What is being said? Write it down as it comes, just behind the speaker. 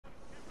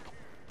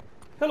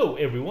Hello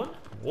everyone,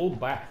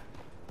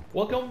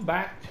 welcome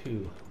back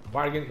to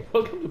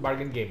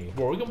Bargain Gaming,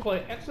 where we can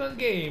play excellent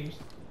games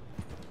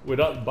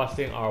without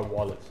busting our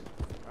wallets.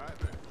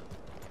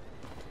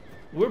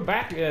 We're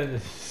back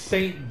in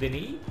Saint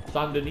Denis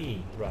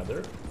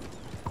rather,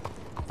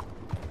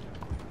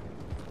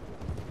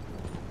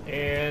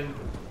 and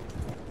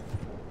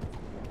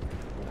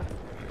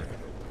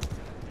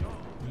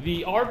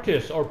the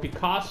artist or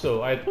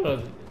Picasso, I don't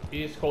know,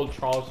 he's called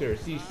Charles here,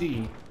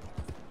 CC.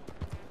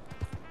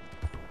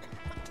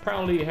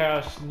 Apparently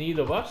has need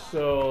of us,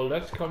 so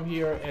let's come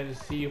here and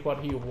see what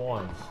he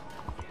wants.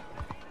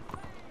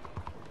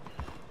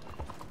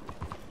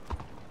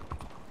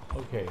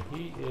 Okay,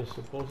 he is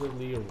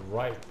supposedly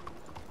right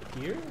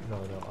here.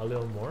 No, a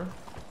little more.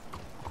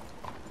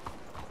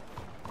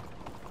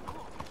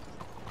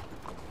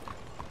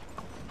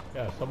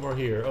 Yeah, somewhere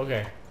here.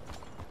 Okay.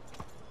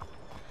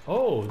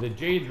 Oh, the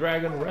Jade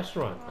Dragon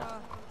restaurant.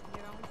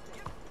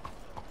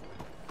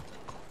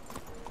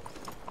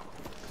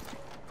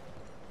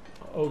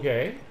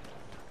 Okay.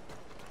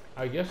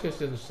 I guess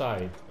it's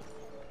inside.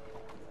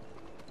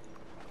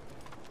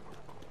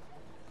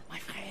 My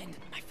friend,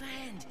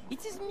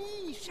 it is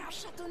me,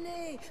 Charles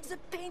Chatonnet, the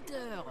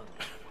painter.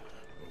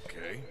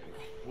 Okay.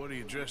 What are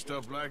you dressed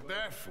up like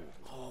that for?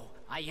 Oh,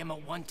 I am a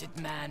wanted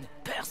man,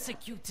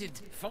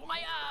 persecuted for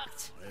my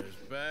art. As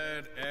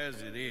bad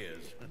as it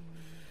is,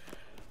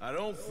 I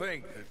don't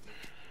think that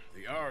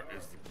the art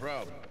is the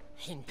problem.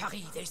 In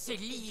Paris, they say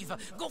leave,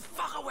 go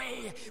far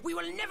away. We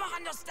will never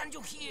understand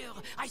you here.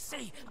 I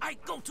say, I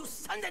go to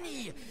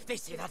Saint-Denis. They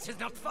say that is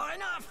not far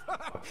enough.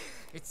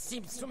 It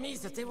seems to me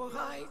that they were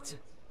right.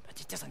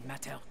 But it doesn't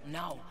matter.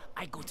 Now,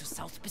 I go to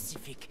South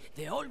Pacific.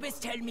 They always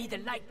tell me the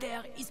light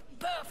there is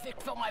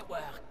perfect for my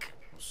work.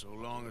 So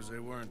long as they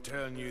weren't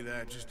telling you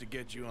that just to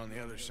get you on the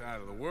other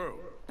side of the world.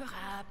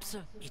 Perhaps.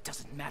 It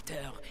doesn't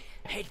matter.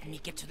 Help me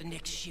get to the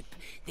next ship.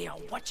 They are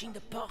watching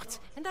the port,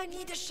 and I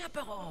need a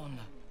chaperone.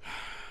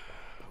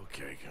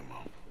 Okay,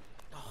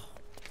 Oh.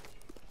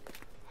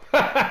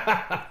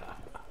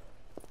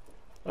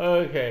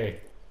 Okay.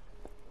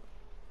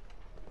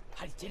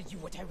 I'll tell you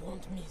what I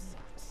want, miss.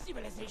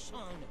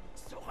 Civilization.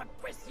 So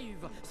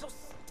repressive, so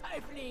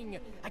stifling.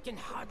 I can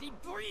hardly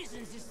breathe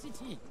in this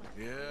city.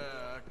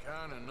 Yeah, I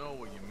kinda know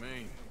what you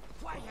mean.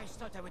 Why I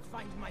thought I would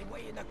find my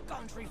way in a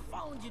country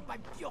founded by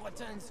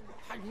Puritans,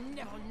 I'll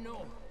never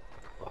know.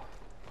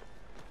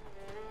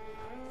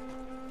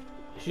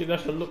 She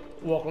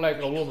doesn't walk like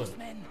a woman.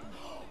 Men.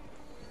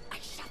 I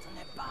shot on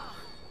that bar.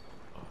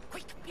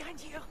 Quick, behind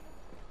here.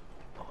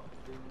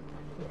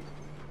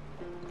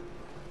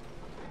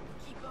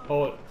 Keep up.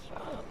 Oh. Keep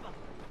up.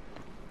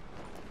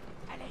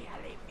 Allez,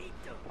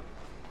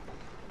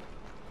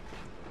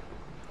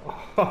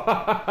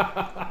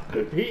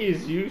 vite. He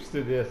is used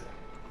to this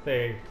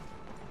thing.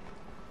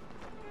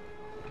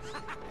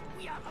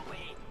 We are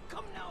away.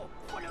 Come now,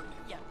 follow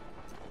me.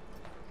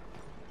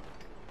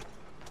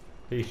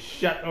 He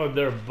shut on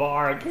their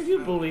bar. Can you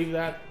believe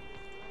that?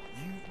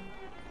 You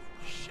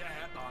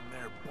shat on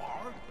their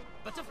bar?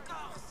 But of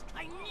course,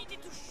 I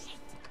needed to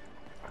shit.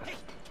 Hey,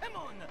 come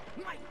on.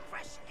 My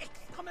fresh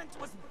excrement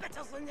was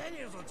better than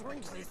any of the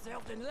drinks they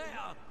served in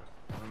there.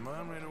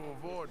 Remind me to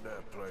avoid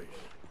that place.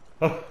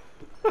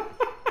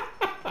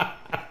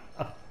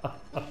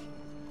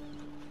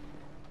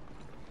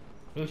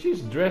 Well,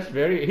 he's dressed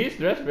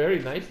very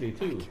nicely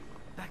too.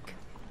 Back.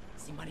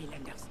 The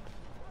moneylenders.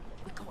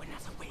 We go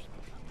another way.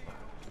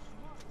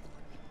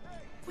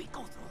 We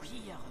go through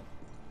here.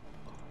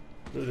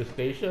 To the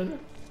station?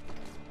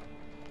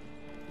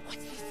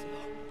 What's this?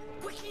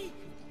 Quickly!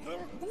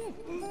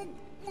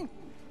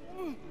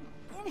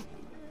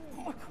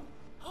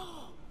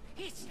 Oh,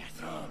 it's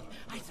nothing.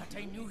 I thought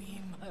I knew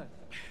him.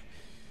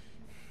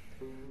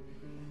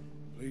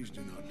 Please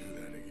do not do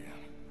that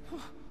again.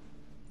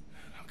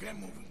 Now get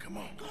moving, come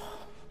on.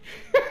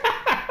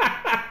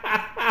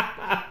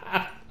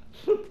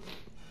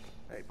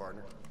 Hey,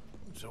 partner.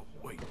 So,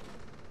 wait.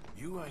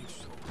 You ain't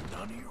sold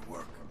none of your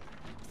work?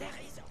 There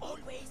is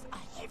always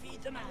a heavy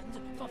demand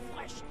for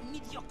fresh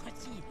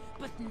mediocrity,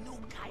 but new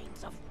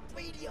kinds of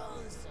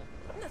brilliance.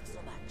 Not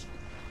so much.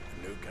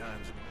 New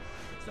kinds of...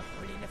 The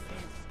hole in the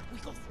fence. We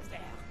go through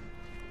there.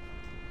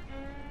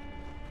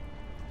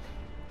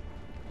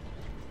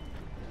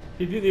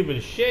 He didn't even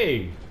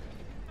shave.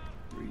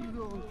 Where you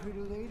going,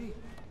 pretty lady?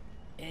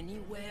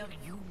 Anywhere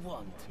you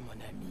want,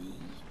 mon ami.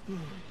 Oh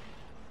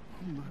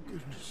my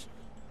goodness.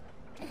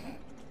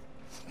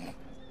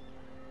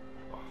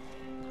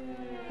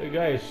 The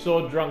guy is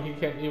so drunk he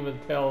can't even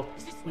tell.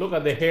 Look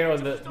at the hair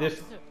on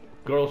this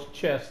girl's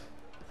chest,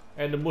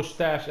 and the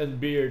mustache and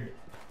beard.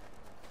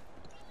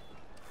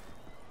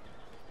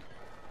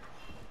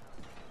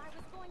 I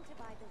was going to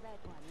buy the red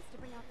ones to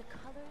bring out the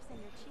colors in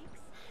your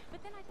cheeks,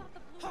 but then I thought the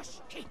blue. Hush!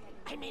 Hey,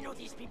 I may know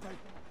these people.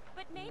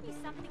 But maybe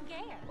something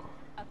gayer.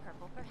 A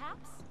purple,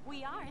 perhaps?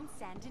 We are in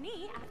Saint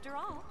Denis, after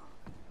all.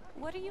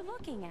 What are you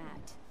looking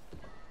at?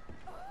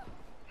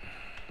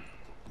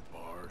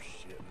 Bar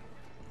shitting,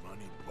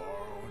 money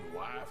borrowing,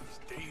 wife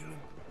stealing.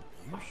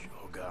 You You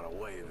sure got a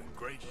way of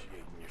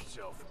ingratiating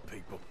yourself with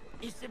people.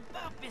 If the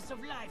purpose of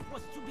life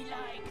was to be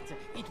liked,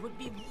 it would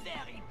be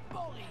very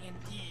boring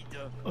indeed.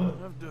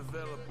 I've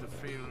developed the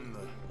feeling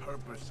the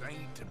purpose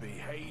ain't to be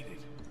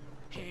hated.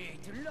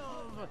 Hate,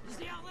 love,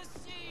 they are the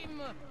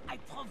same. I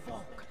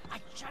provoke, I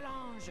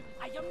challenge,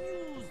 I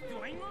amuse,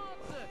 do I not?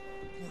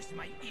 With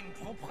my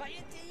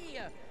impropriety,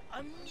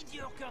 a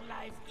mediocre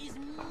life is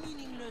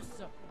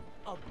meaningless.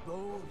 A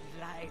bold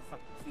life,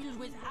 filled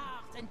with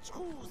art and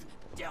truth,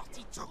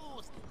 dirty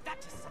truth, that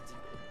is something.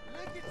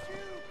 Look at you,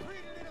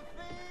 pretty little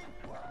thing.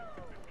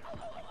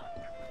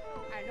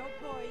 Hello,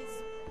 boys.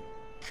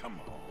 Come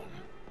on.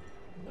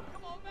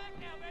 Come on back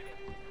now, baby.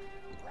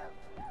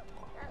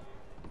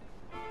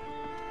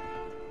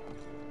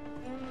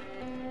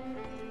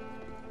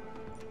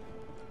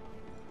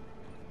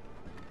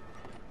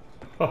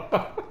 I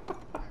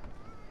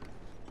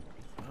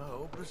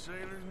hope the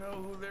sailors know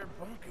who they're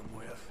bunking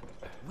with.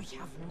 We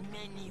have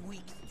many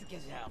weeks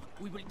together.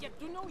 We will get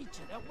to know each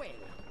other well.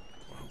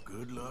 Well,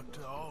 good luck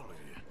to all of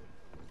you.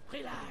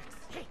 Relax.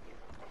 Hey,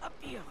 up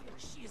here.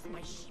 She is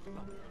my sheep.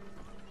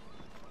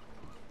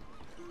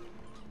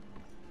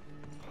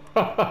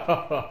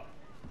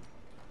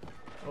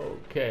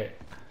 Okay.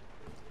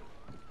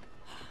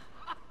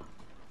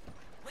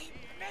 We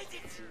made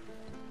it.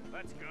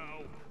 Let's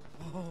go.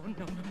 Oh,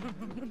 no.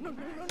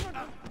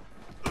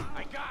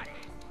 I got it.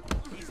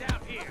 He's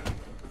out here.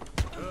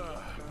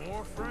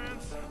 More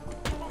friends?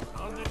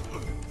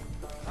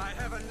 I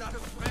have a lot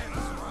of friends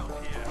around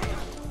here.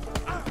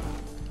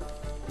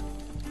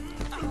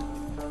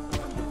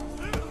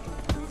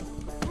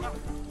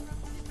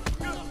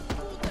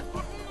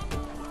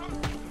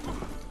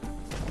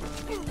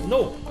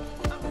 No.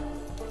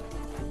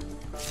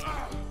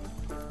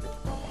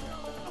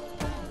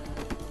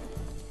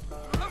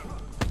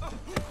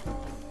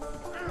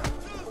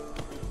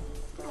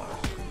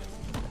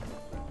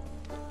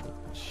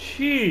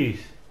 Jeez.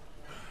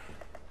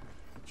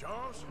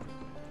 Charles?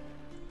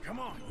 Come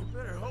on, you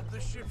better hope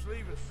this ship's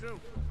leaving soon.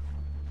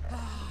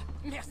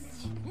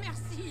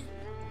 Merci.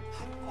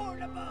 All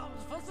aboard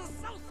for the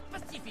South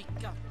Pacific.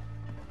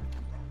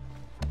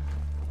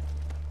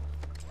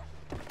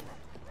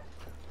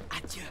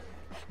 Adieu.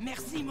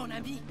 Merci, mon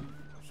ami.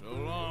 So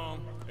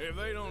long. If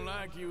they don't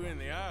like you in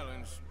the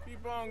islands,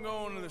 keep on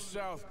going to the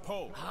South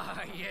Pole.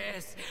 Ah,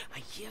 yes. I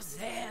hear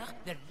there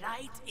the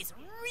light is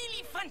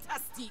really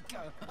fantastic.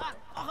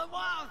 Au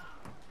revoir.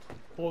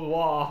 Au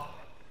revoir.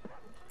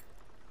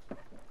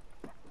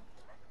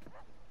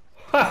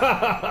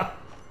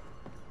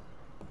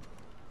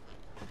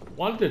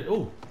 Wanted.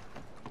 Oh.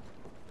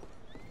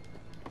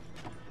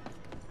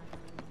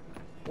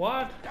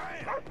 What?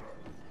 I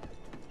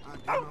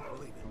do not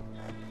believe it.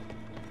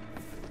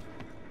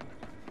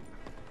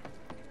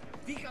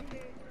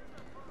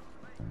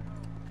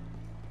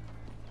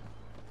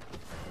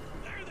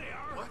 There they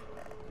are. What?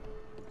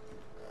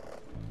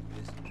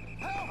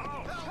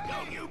 Help!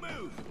 Don't you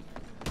move!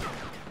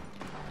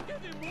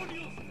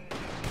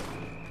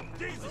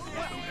 Jesus!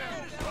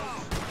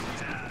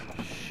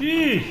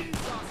 Sheesh.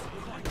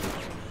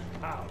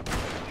 Ow.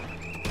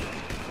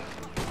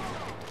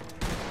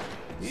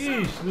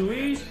 Jeez,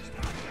 Louise.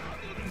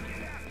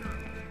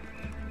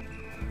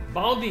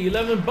 Bounty,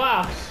 $11.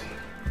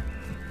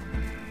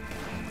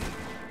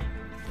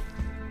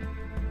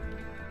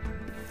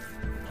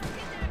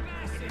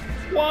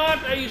 What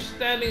are you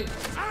standing?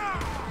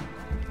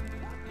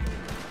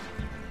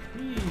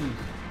 Jeez.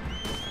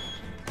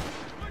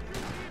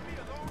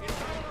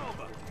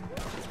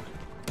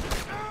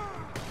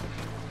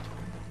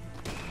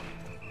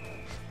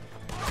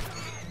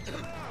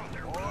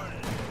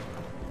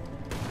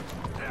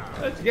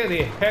 Let's get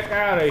the heck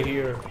out of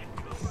here.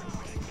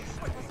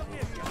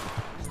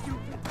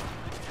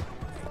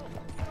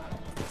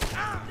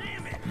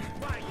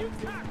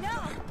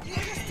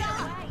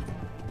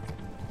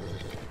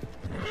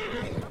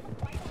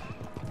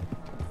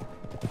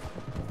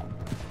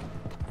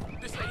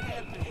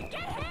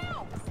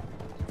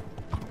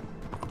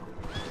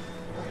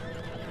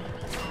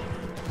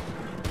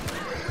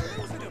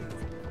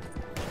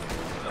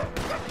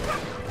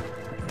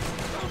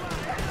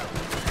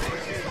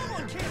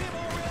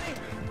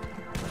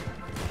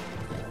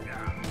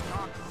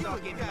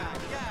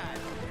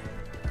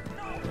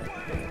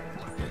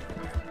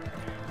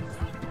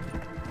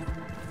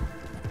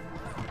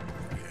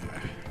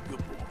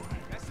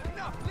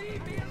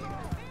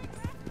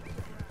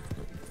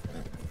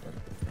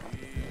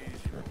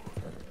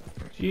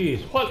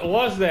 Jeez, what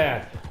was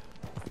that?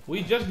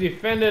 We just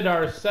defended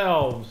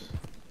ourselves.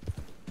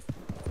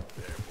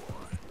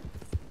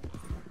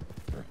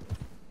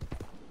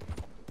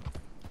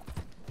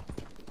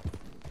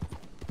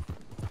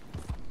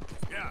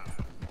 Yeah,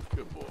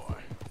 good boy.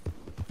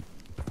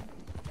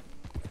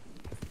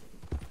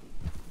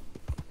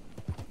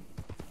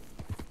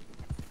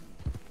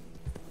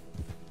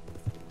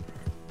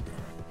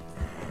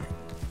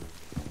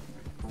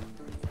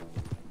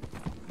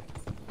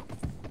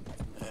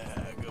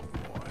 Good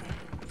boy.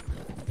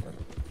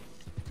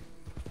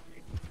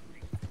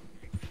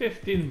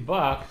 $15.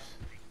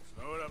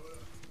 Slow it up.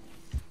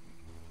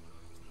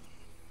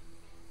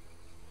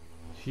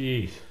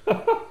 Jeez.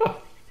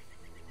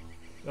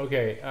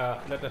 Okay,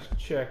 let us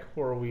check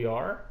where we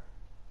are.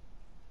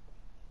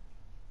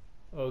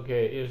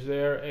 Okay, is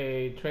there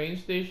a train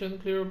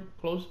station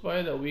close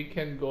by that we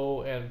can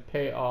go and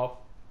pay off?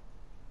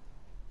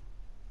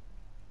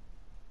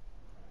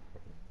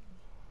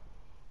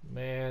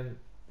 Man,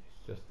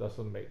 this just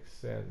doesn't make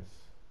sense.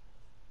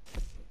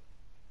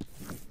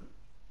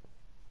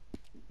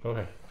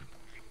 Okay.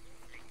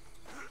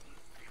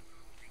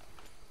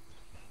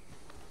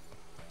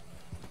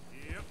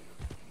 Yep.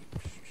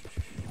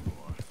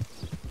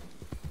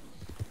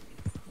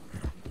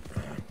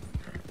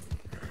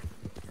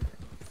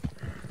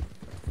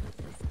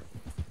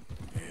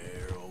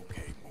 You're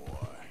okay,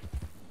 boy.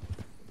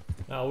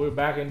 Now we're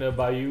back in the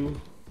bayou.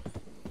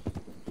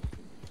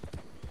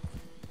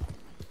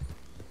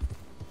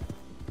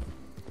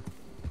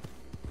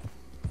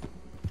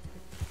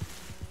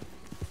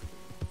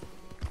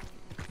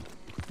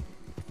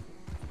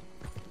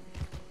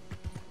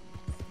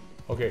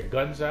 Okay,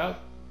 guns out.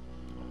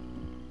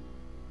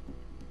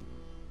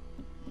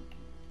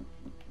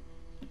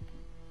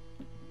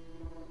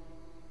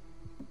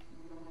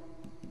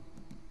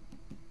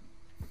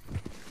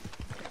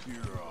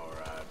 You're all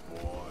right,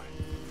 boy.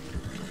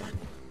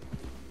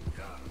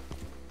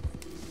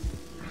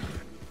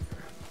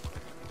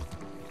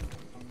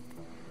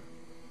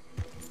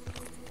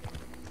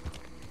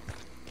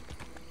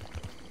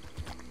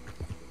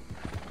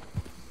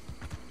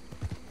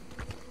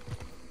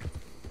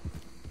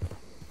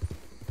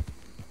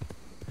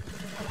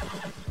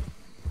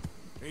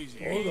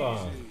 Easy, Hold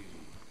on. easy.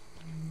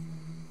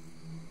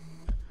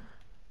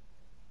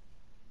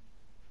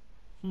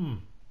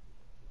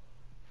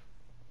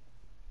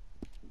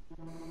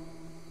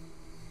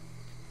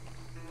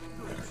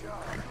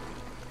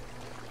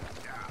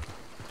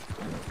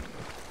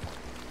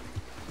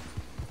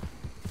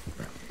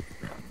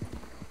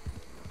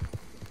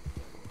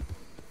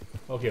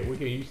 Okay, we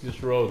can use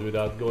this road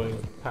without going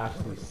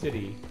past the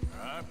city.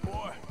 All right,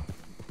 boy.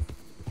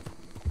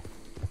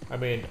 I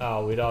mean,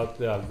 without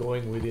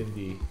going within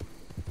the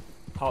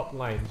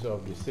outlines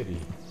of the city.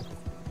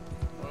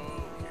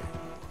 Okay.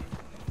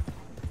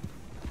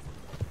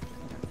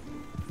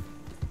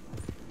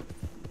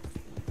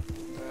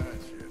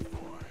 That's it,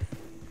 boy.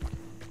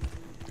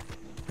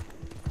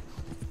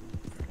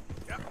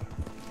 Yep.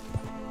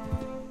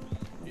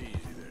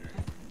 Easy there.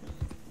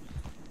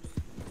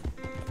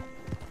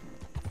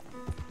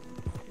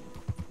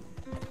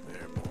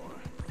 There, boy.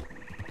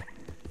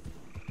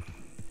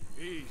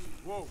 Easy.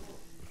 Whoa.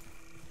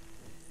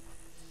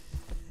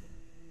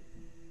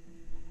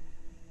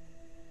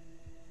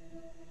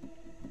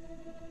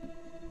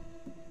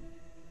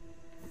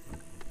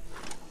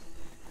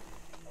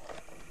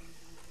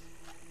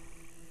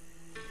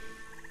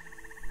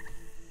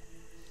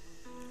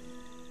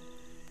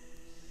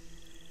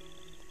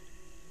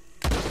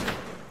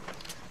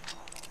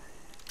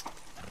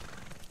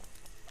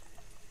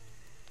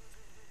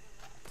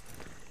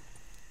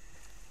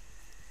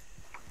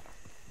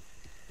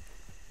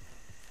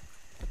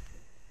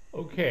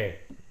 Okay.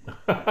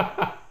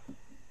 Yeah.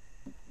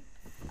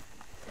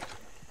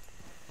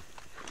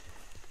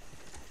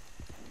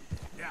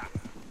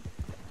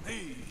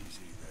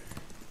 Easy there.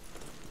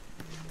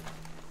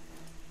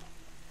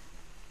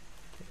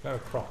 What kind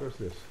of crocker is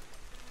this?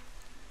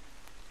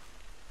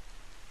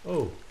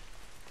 Oh.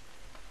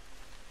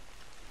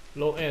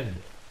 Low end.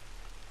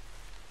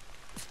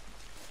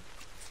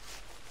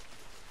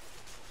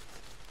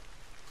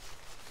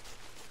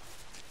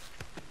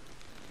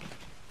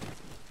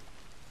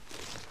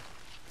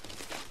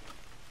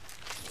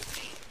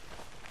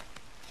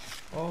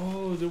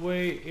 Oh, the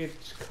way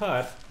it's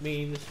cut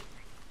means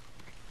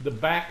the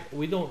back,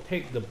 we don't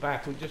take the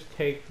back, we just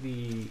take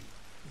the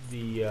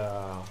we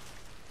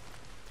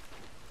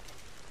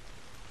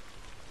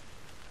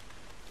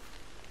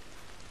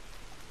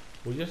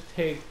just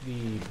take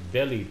the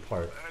belly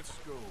part. Let's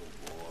go,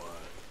 boy.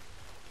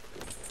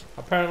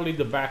 Apparently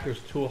the back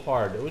is too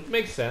hard, which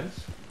makes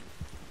sense.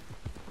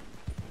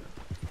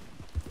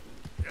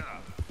 Yeah.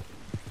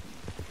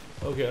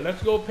 Okay,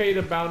 let's go pay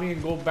the bounty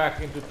and go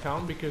back into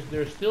town because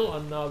there's still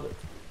another.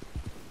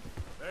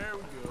 There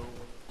we go.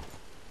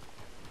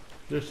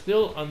 There's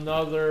still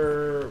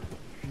another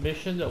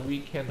mission that we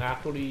can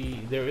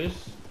actually. There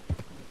is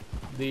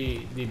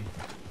the.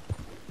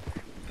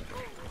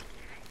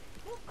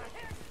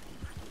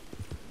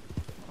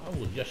 I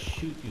will just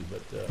shoot you,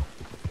 but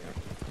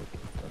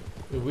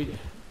we.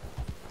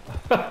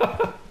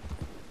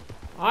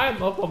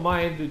 I'm of a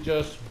mind to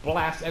just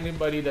blast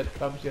anybody that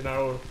comes in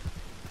our.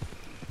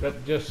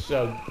 That just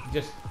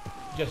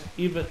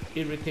even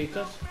irritates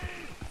us.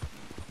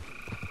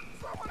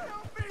 Someone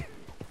help me!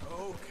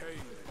 Okay.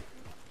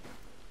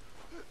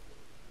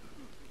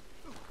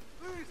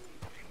 Please,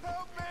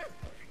 help me!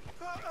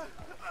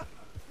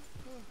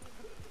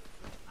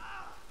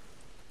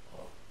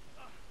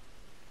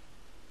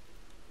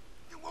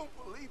 You won't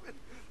believe it.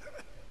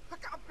 I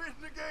got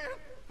bitten again.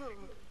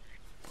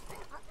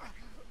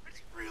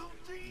 It's real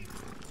deep.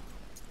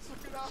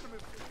 Suck it out of me,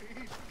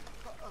 please.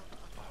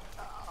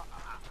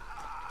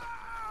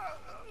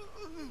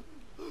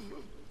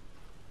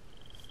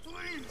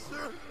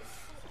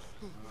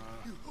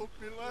 You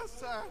helped me last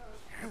time.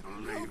 Can't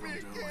believe Help I'm me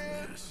doing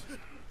again. this.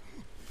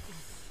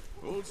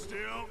 Hold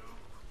still.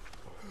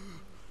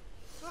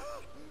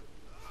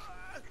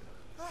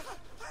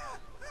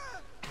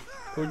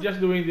 We're just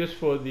doing this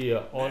for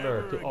the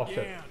honor to Never offset.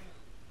 again.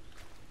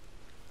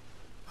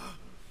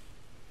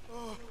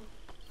 Oh,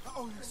 I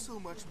owe you so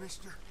much,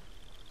 mister.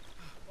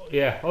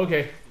 Yeah,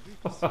 okay.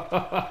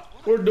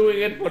 We're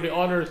doing it for the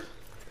honors.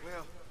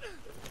 Well,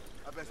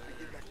 I best be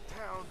getting back to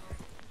town.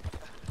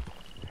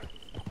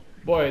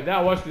 Boy,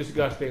 that was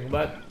disgusting,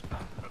 but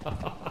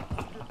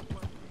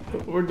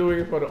we're doing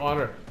it for the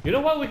honor. You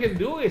know what we can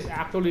do is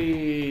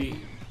actually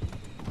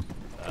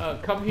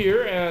come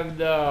here and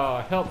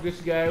help this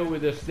guy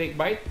with a snake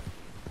bite,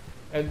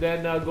 and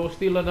then go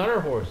steal another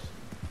horse.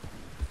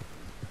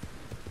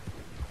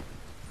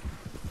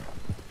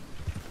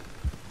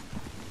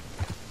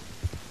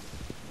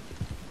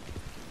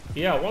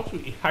 Yeah, once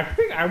we, I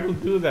think I will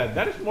do that.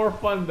 That is more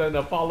fun than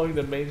following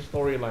the main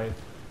storyline.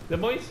 The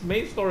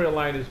main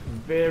storyline is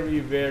very,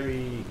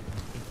 very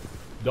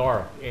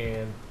dark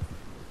and.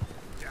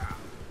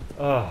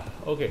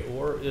 Okay,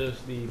 where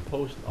is the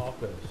post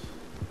office?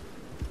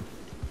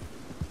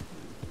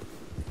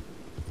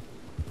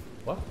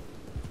 What?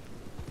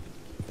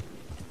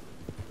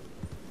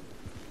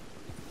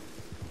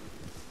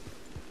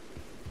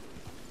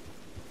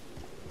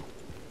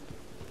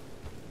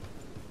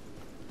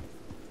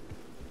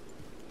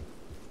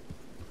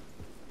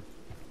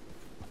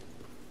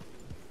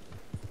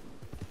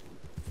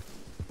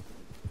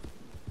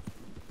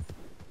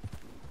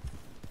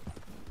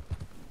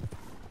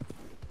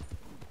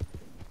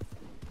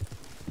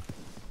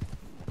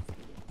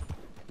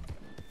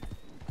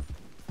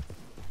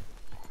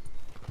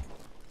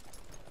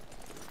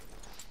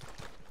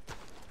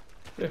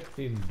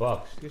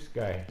 $15. This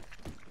guy.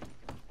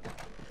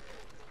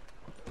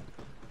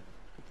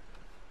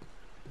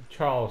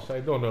 Charles, I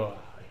don't know.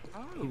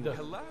 Oh, He does-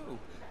 hello.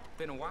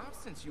 Been a while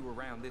since you were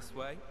around this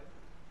way.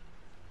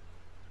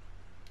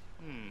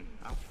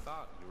 I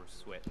thought you were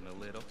sweating a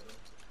little.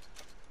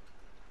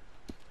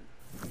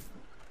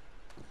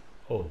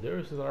 Oh,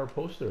 there's another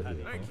poster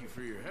here. Thank you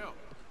for your help.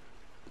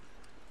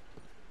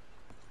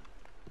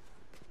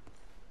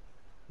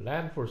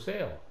 Land for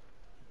sale.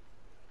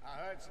 I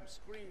heard some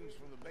screams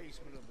from the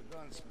basement of the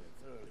gunsmith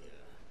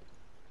earlier.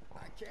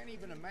 I can't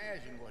even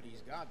imagine what he's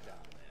got down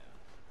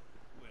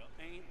there. Well,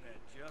 ain't that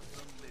just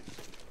a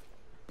listen?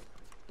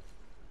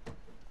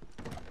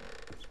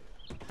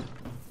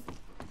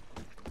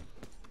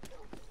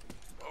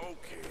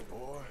 Okay,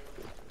 boy.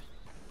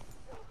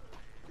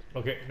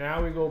 Okay,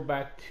 now we go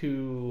back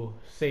to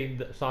Saint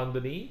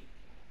Denis,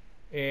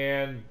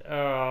 and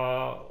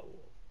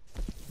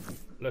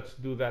let's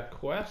do that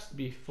quest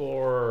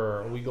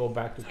before we go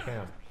back to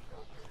camp.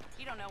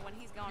 You don't know when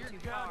he's gone You're too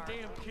far.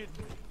 goddamn kidding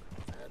me.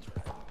 That's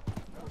right.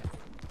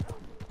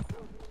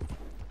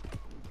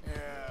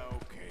 Yeah,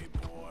 okay,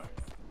 boy.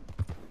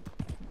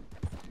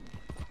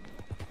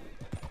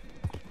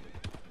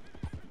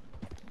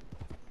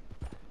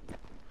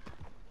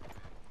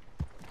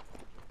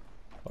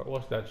 What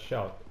was that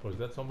shout? Was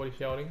that somebody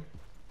shouting?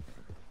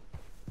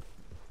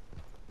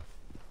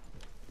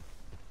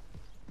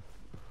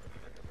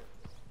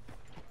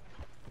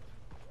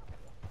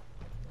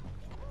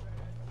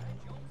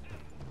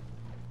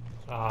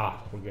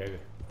 Ah, forget it.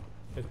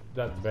 It's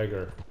that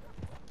beggar.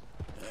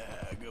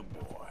 Yeah, good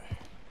boy.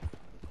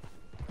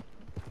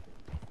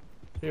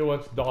 He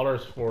wants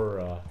dollars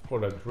for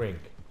the drink.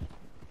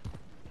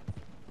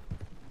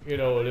 You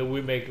know,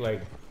 we make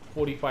like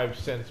 45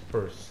 cents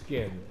per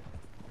skin.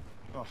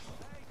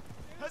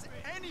 Has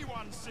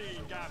anyone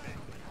seen Gavin?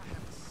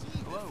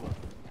 Hello.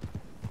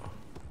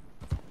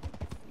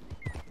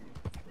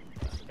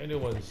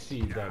 Anyone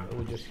see them,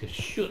 we just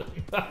shoot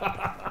them.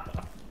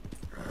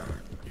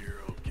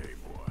 You're okay,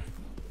 boy.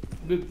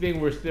 Good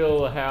thing we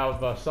still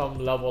have some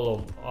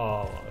level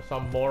of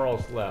some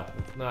morals left.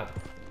 If not,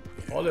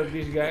 all of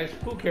these guys,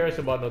 who cares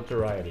about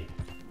notoriety?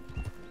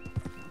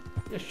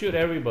 Just shoot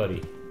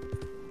everybody.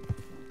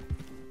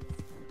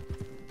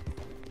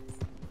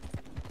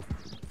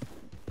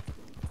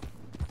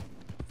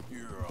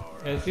 You're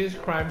alright. And since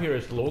crime here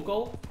is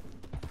local,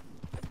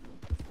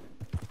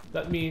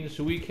 that means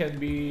we can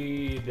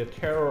be the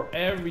terror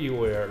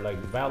everywhere, like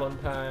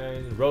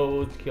Valentine,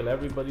 Rhodes, kill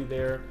everybody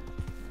there.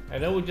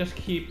 And then we just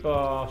keep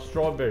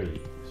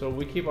Strawberry. So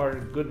we keep our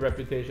good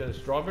reputation as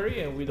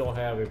Strawberry and we don't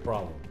have a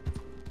problem.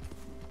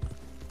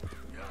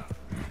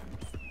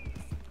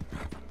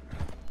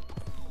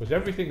 Because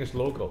everything is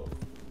local.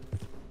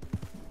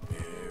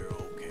 You're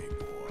okay,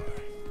 boy.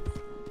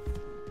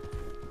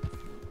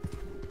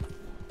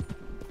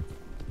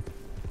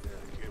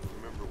 I can't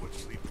remember what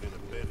sleeping in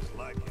a bed is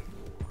like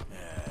anymore.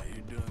 Yeah,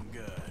 you're doing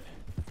good.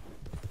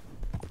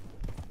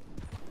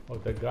 Oh,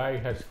 the guy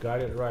has got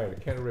it right. I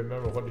can't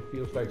remember what it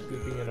feels like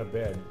sleeping in a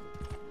bed.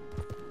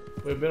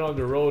 We've been on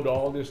the road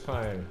all this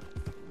time.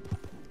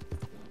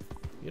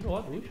 You know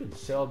what? We should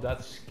sell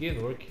that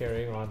skin we're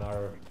carrying on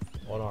our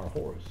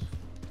horse.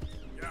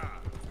 Yeah.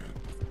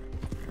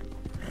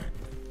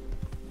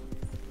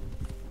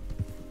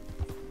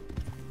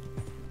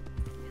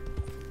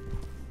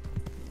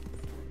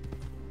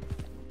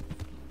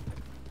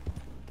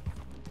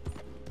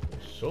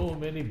 so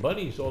many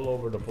bunnies all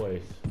over the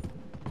place.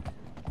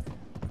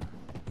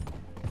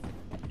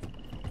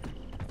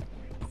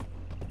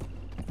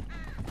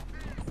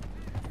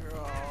 You're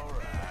all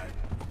right.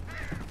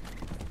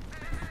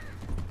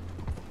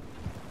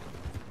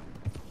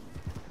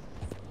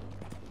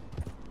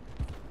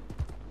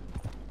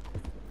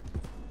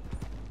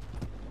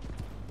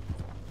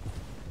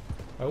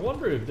 I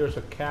wonder if there's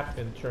a cap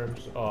in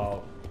terms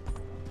of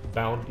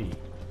bounty.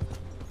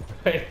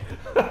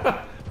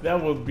 That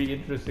would be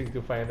interesting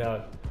to find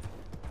out.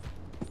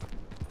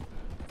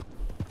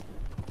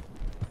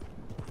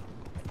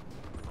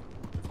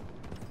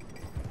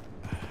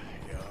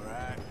 You all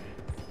right?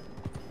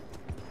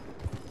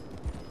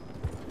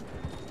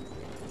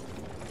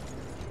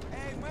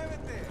 Hey,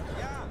 muévete!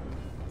 Yeah!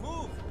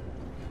 Move!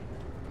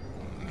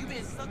 You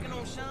been sucking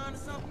on Sean or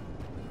something?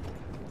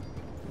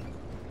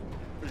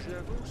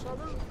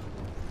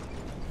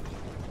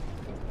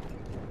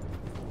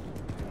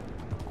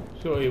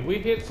 So if we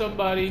hit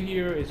somebody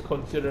here, it's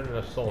considered an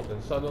assault,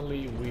 and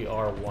suddenly we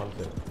are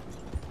wanted.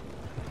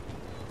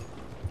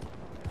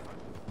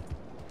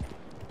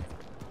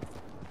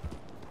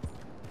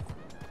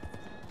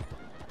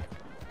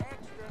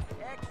 Extra,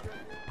 extra,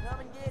 come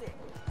and get it.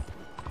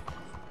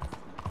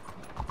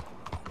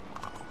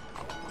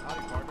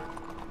 Howdy, partner.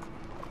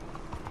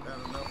 Had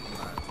enough of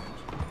my attention.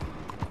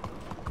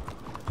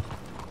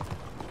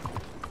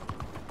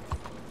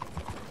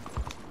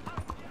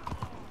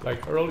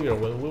 Like earlier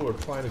when we were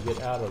trying to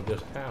get out of this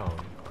town.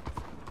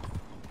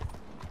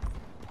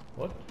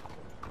 What?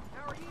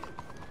 How are you?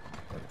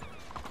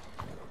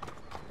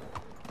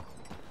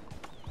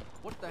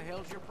 What the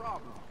hell's your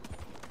problem?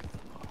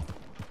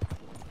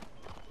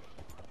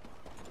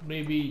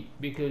 Maybe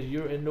because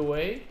you're in the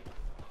way?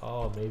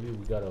 Oh, maybe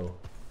we gotta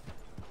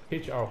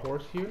hitch our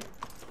horse here?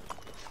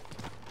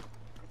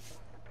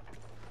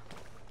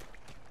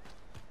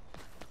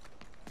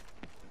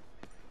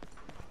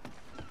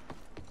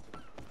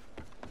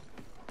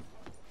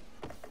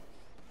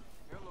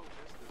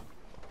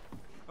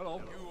 Hello.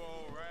 You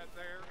all right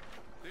there?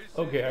 This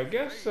Okay, I is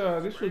guess me,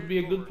 this would be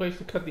a good place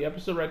to cut the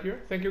episode right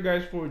here. Thank you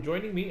guys for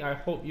joining me. I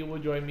hope you will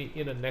join me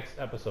in the next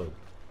episode.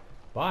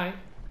 Bye!